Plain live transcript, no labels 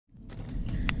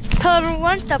However,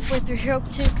 once halfway through here, up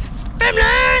to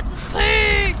it's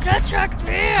clean! That truck's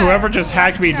here! Whoever just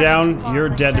hacked me down, you're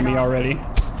dead to me already.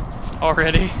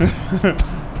 Already?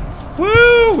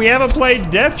 Woo! We haven't played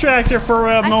Death Tractor for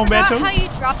a momentum. I forgot how you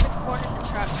drop the corn in the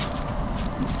truck.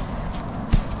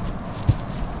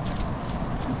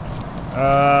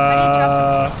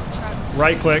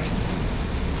 Right click.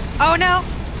 Oh no!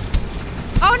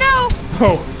 Oh no!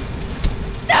 Oh.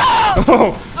 No!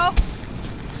 Oh. Oh.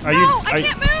 Are No, you? I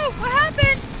can't move. What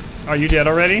happened? Are you dead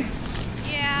already?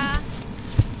 Yeah.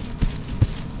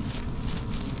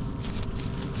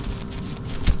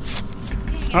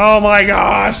 Oh my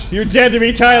gosh! You're dead to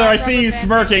me, Tyler. I see you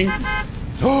smirking.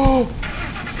 Oh.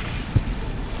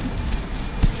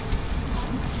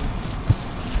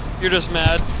 You're just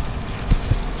mad.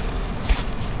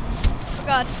 Oh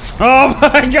god. Oh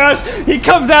my gosh! He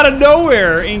comes out of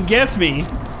nowhere and gets me.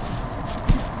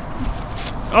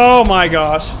 Oh my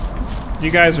gosh! You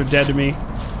guys are dead to me.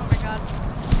 Oh my god.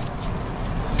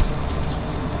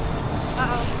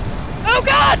 Uh-oh. Oh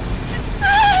god!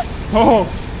 Ah! Oh!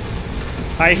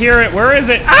 I hear it. Where is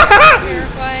it? Ah!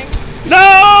 Terrifying.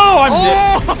 No! I'm dead.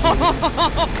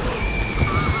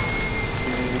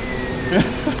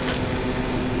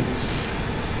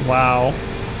 Wow.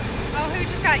 Oh, who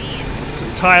just got eaten?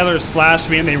 Tyler slashed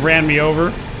me and they ran me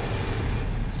over.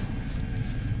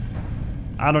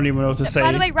 I don't even know what to say.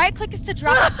 By the way, right click is to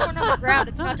drop the corn on the ground.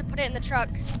 It's not to put it in the truck.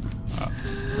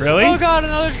 Really? Oh god,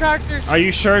 another tractor. Are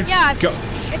you sure? Yeah,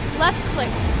 it's left click.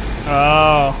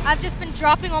 Oh. I've just been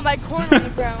dropping all my corn on the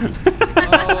ground.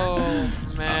 Oh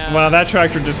man. Well, that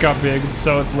tractor just got big,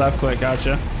 so it's left click.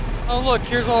 Gotcha. Oh look,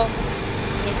 here's all.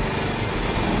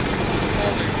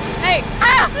 Hey!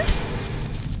 Ah!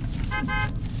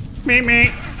 Meep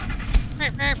meep.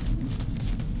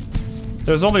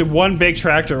 There's only one big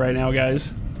tractor right now,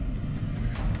 guys.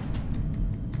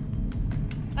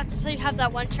 That's until you have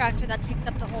that one tractor that takes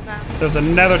up the whole map. There's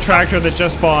another tractor that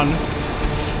just spawned.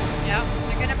 Yep,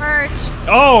 they're gonna merge.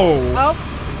 Oh! Oh.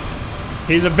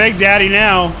 He's a big daddy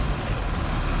now.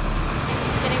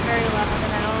 It's getting very loud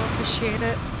and I don't appreciate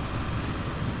it.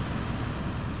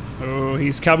 Oh,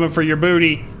 he's coming for your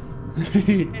booty.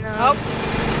 Oh.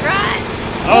 Run!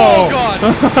 Oh! God!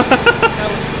 That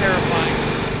was terrifying.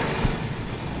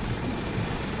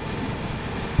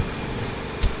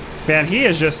 Man, he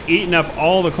has just eaten up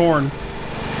all the corn.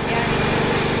 Yeah.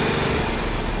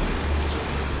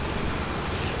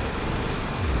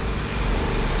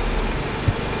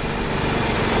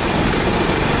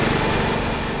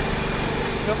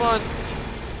 Come on.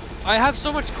 I have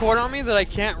so much corn on me that I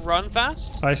can't run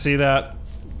fast. I see that.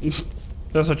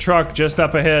 There's a truck just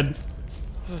up ahead.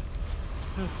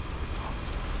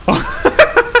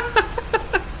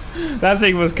 That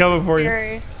thing was coming for you.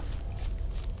 Scary.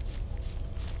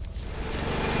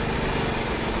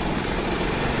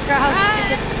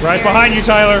 Right behind you,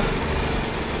 Tyler.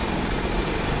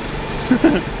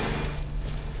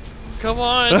 Come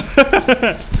on.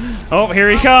 Oh, here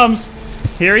he comes.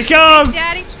 Here he comes.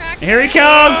 Daddy tractor. Here he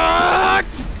comes.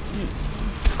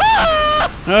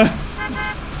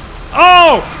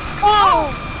 Oh!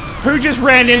 Oh! Who just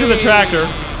ran into the tractor?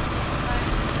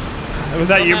 Was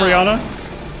that you, Brianna?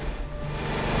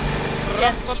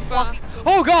 Yes, keep walking.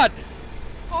 Oh god!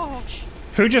 Oh,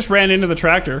 Who just ran into the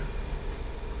tractor?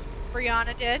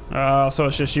 Brianna did. So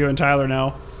it's just you and Tyler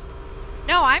now.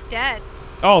 No, I'm dead.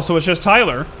 Oh, so it's just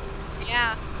Tyler.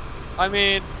 Yeah. I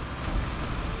mean,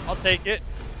 I'll take it.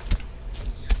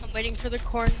 I'm waiting for the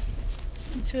corn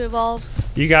to evolve.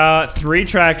 You got 3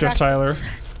 tractors, Tyler.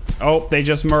 Oh, they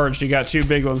just merged. You got 2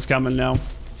 big ones coming now.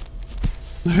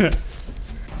 You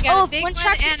got Oh, a big one one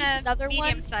tractor and needs a another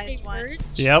medium-sized they one. merge.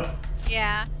 Yep.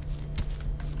 Yeah.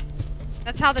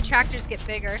 That's how the tractors get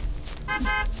bigger.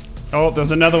 Oh,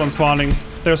 there's another one spawning.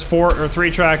 There's 4 or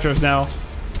 3 tractors now.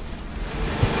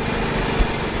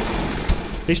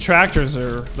 These tractors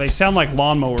they sound like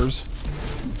lawnmowers.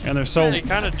 And they're so... They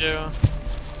kind of do.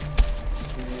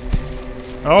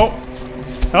 Oh!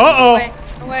 Uh-oh! Away,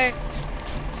 away.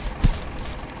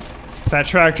 That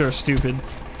tractor is stupid.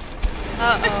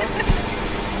 Uh-oh.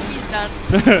 He's done.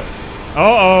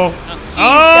 Uh-oh! He's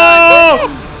Oh!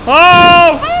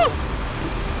 Oh!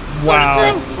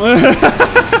 Wow.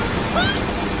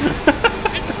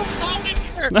 It's so loud in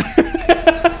here.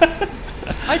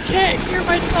 I can't hear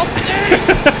myself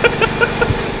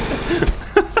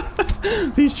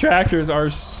think. These tractors are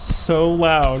so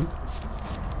loud.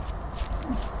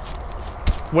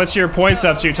 What's your points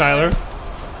up to, Tyler?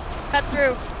 Cut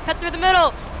through. Cut through the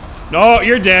middle. Oh,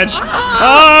 you're dead.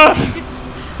 Ah!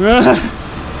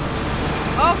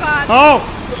 Oh god. Oh!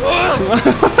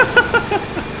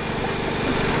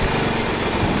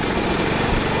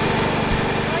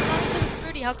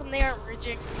 and they aren't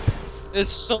merging. It's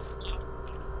so.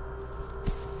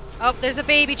 Oh, there's a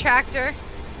baby tractor.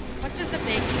 What does the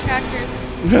baby tractor?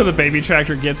 The baby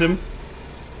tractor gets him.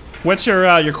 What's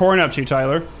your corn up to,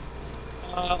 Tyler?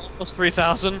 Almost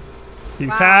 3,000.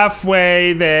 He's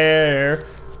halfway there.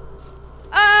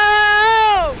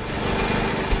 Oh!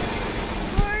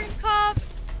 Corn cob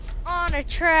on a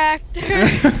tractor.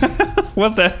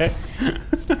 What the heck?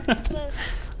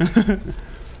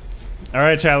 All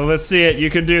right, Tyler, let's see it. You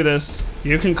can do this.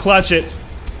 You can clutch it.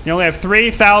 You only have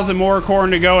 3,000 more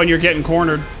corn to go, and you're getting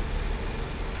cornered.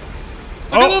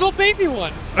 Look at a little baby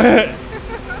one.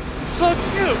 It's so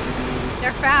cute.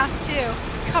 They're fast too.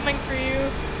 Coming for you.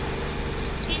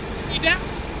 It's teasing me down.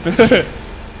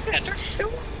 Yeah, there's two.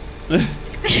 Look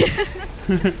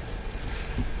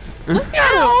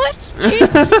at Oh, them.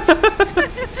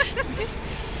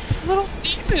 Little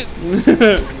demons.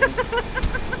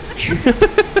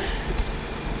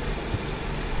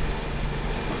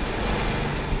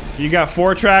 You got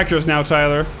 4 tractors now,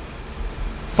 Tyler.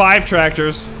 5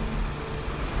 tractors.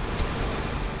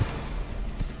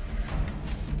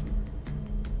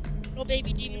 Little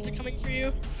baby demons are coming for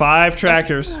you. 5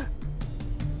 tractors.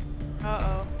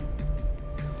 Uh-oh.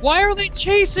 Why are they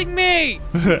chasing me?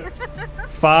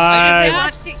 5. They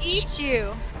want to eat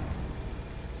you.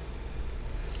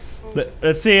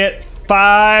 Let's see it.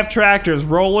 5 tractors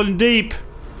rolling deep.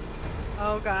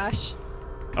 Oh gosh.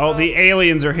 Oh, the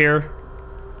aliens are here.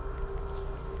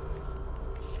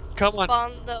 Come on.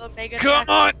 Spawn the Omega Come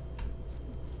tractor.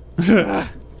 on.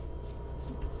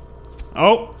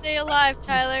 Oh. Stay alive,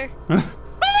 Tyler.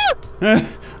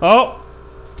 Oh.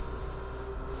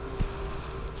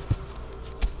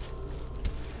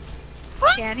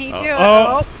 Can he do it?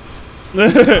 Oh.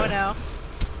 Oh no.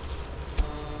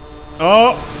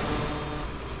 Oh.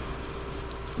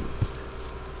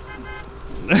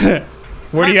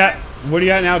 Where do you at? What do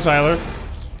you at now, Tyler?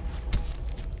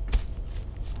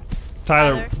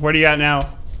 Tyler, where do you at now?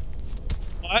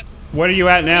 What? What are you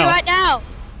at now? Where you at now?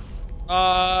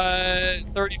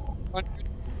 3,400.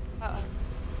 Uh-oh.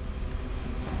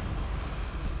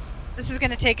 This is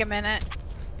gonna take a minute.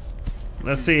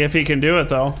 Let's see if he can do it,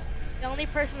 though. The only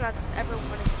person that's ever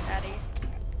won is Daddy.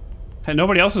 Hey,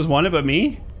 nobody else has won it but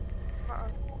me? Uh-uh.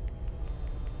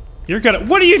 You're gonna.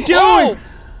 What are you doing?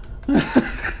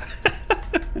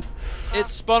 It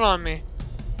spun on me.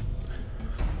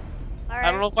 All right.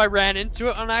 I don't know if I ran into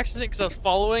it on accident because I was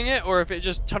following it, or if it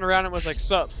just turned around and was like,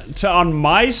 sup. So on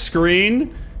my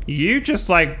screen, you just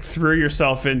like threw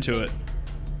yourself into it.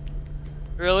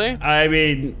 Really? I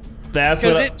mean, that's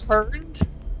Because what. it turned,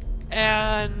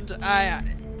 and I...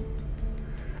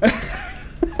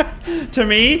 To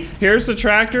me, here's the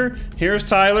tractor. Here's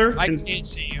Tyler. I and can't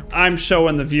see you. I'm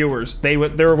showing the viewers. They're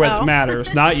what Oh.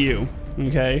 matters, not you.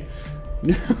 Okay.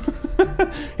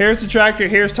 Here's the tractor.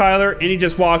 Here's Tyler, and he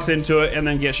just walks into it and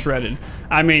then gets shredded.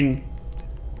 I mean,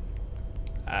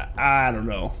 I don't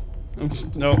know.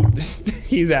 No,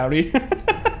 he's outie.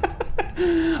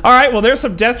 All right, well, there's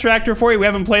some Death Tractor for you. We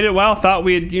haven't played it in a while. Thought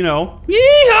we'd, you know,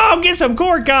 yeehaw, get some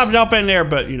corn cobs up in there,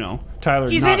 but you know,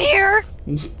 Tyler's He's not. in here.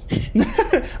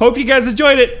 Hope you guys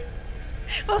enjoyed it.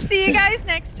 We'll see you guys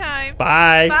next time.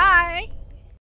 Bye. Bye.